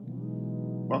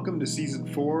Welcome to Season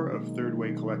 4 of Third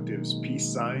Way Collective's Peace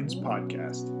Signs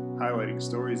podcast, highlighting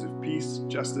stories of peace,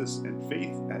 justice, and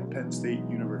faith at Penn State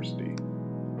University.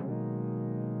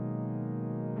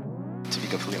 To be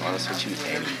completely honest with you,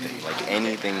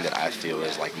 anything that I feel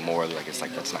is morally that's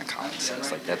not common sense.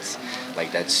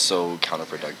 That's so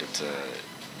counterproductive to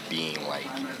being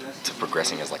to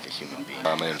progressing as a human being.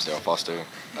 My name's Daryl Foster.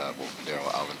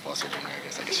 Daryl Alvin Foster Jr. I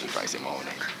guess you should probably say my whole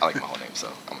name. I like my whole name, so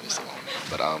I'm gonna just say my whole name.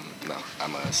 But no,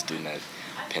 I'm a student at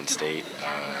Penn State.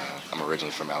 I'm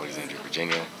originally from Alexandria,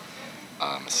 Virginia.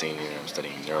 I'm a senior. I'm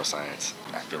studying neuroscience.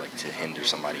 I feel like to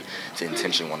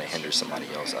intentionally want to hinder somebody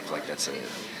else, I feel like that's a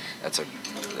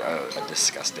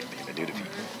disgusting thing to do to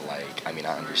people. I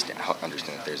understand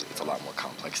that it's a lot more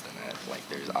complex than that.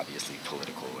 There's obviously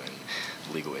political and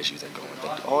legal issues that go in,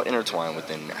 but all intertwined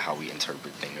within how we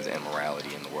interpret things and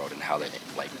morality in the world and how that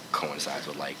coincides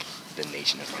with the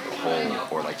nation as a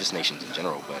whole, or just nations in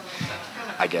general. But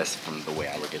I guess from the way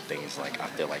I look at things, I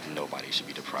feel like nobody should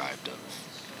be deprived of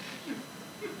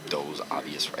those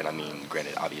obvious, and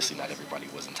granted, obviously not everybody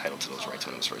was entitled to those rights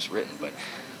when it was first written, but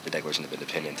the Declaration of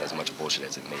Independence, as much bullshit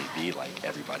as it may be,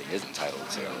 everybody is entitled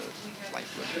to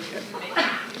life, liberty, and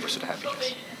the pursuit of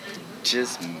happiness.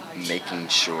 Just making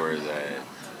sure that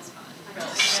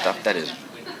stuff that is,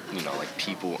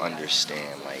 people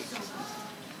understand,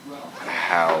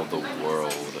 how the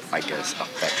world, I guess,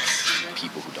 affects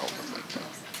people who don't look like them.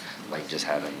 Just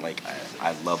having,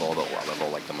 I love all the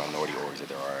minority orgs that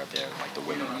there are out there, the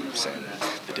women groups and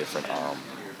the different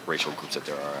racial groups that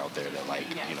there are out there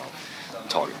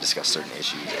that discuss certain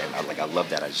issues, and I love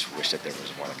that. I just wish that there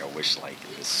was more. I wish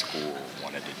the school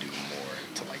wanted to do more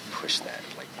to push that,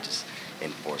 just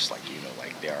enforce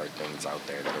there are things out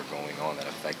there that are going on that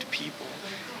affect people,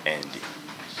 and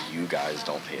you guys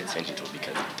don't pay attention to it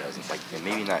because it doesn't, and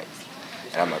maybe not.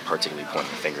 And I'm not particularly pointing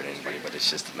the finger at anybody, but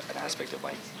it's just an aspect of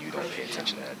you don't pay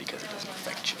attention to that because it doesn't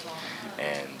affect you.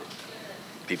 And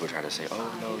people try to say,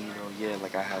 oh no, yeah,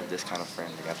 I have this kind of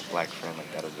friend, I got a black friend,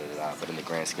 da-da-da-da-da. But in the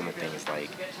grand scheme of things,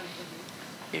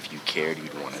 if you cared,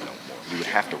 you'd want to know more. You would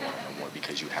have to want to know more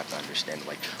because you have to understand,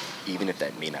 even if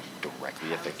that may not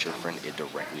directly affect your friend, it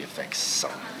directly affects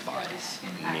somebody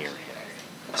near him.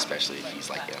 Especially if he's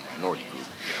in a minority group,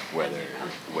 whether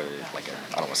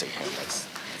I don't want to say him, it's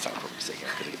not appropriate to say him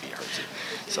because it could be her too.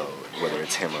 So whether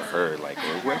it's him or her, or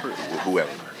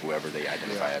whoever they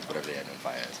identify as, whatever they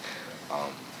identify as,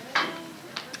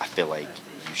 I feel like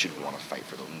you should want to fight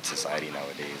for them in society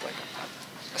nowadays.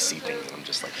 I see things and I'm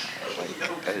just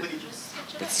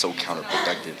it's so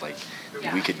counterproductive.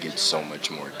 We could get so much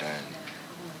more done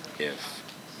if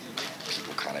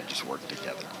people kind of just work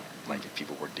together. If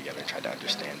people work together and try to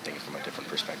understand things from a different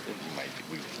perspective,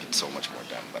 we would get so much more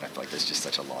done. But I feel like that's just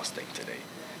such a lost thing today.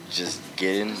 Just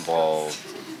get involved,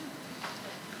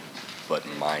 but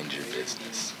mind your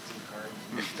business,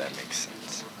 if that makes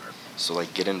sense. So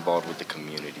get involved with the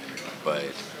community, but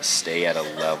stay at a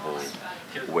level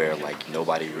where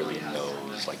nobody really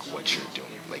knows what you're doing.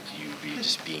 You be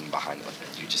just being behind,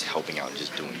 you just helping out and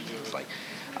just doing things.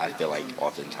 I feel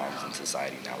oftentimes in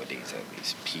society nowadays, at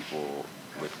least, people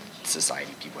have this, they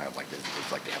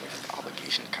feel like they have this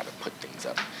obligation to kind of put things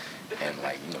up, and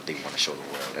they want to show the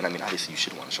world. And obviously you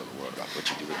should want to show the world about what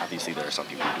you do. Obviously there are some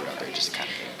people who do it out there just to kind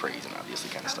of gain praise and obviously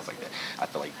kind of stuff like that. I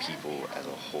feel like people as a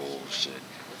whole should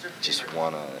just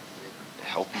want to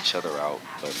help each other out,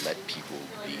 but let people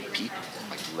be people.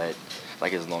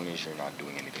 As long as you're not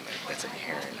doing anything that's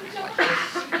inherently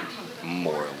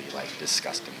morally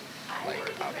disgusting,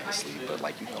 obviously, but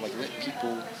let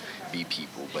people be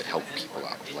people, but help people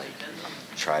out.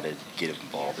 Try to get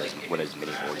involved with as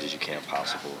many orgs as you can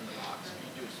possible,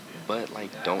 but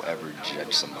don't ever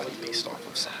judge somebody based off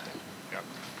of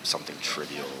something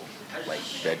trivial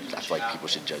that. I feel like people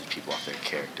should judge people off their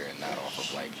character and not off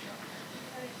of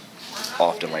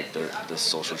often the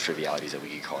social trivialities that we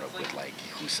get caught up with,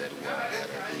 who said what,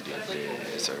 or who did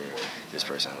this, or this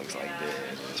person looks like this,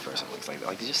 or this person looks like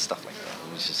that, just stuff like that.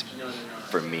 It was just,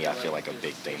 for me, I feel a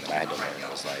big thing that I had to learn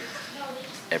was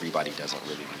everybody doesn't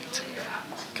really need to know,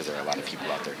 because there are a lot of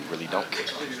people out there who really don't care,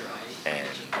 and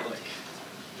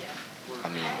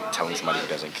telling somebody who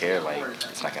doesn't care,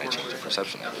 it's not going to change their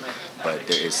perception of it. But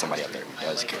there is somebody out there who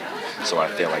does care. So I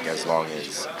feel as long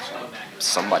as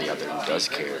somebody out there who does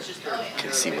care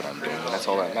can see what I'm doing, and that's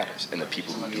all that matters. And the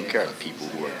people who do care are the people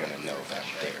who are going to know that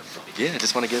I'm there. Yeah, I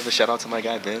just want to give a shout out to my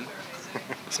guy, Ben.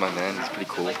 It's my man. He's pretty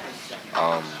cool.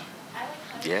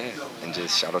 Yeah, and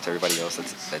just shout out to everybody else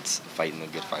that's fighting a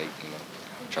good fight,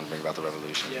 trying to bring about the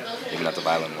revolution. Maybe not the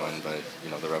violent one, but,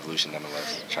 the revolution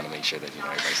nonetheless. Trying to make sure that,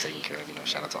 everybody's taken care of.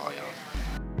 Shout out to all y'all.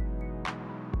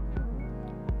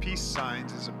 Peace Peace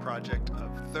Signs is a project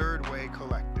of Third Way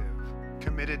Collective,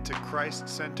 committed to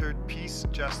Christ-centered peace,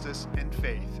 justice, and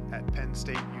faith at Penn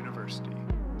State University.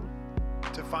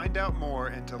 To find out more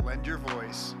and to lend your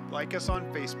voice, like us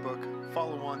on Facebook,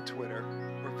 follow on Twitter,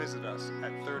 or visit us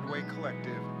at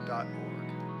thirdwaycollective.org.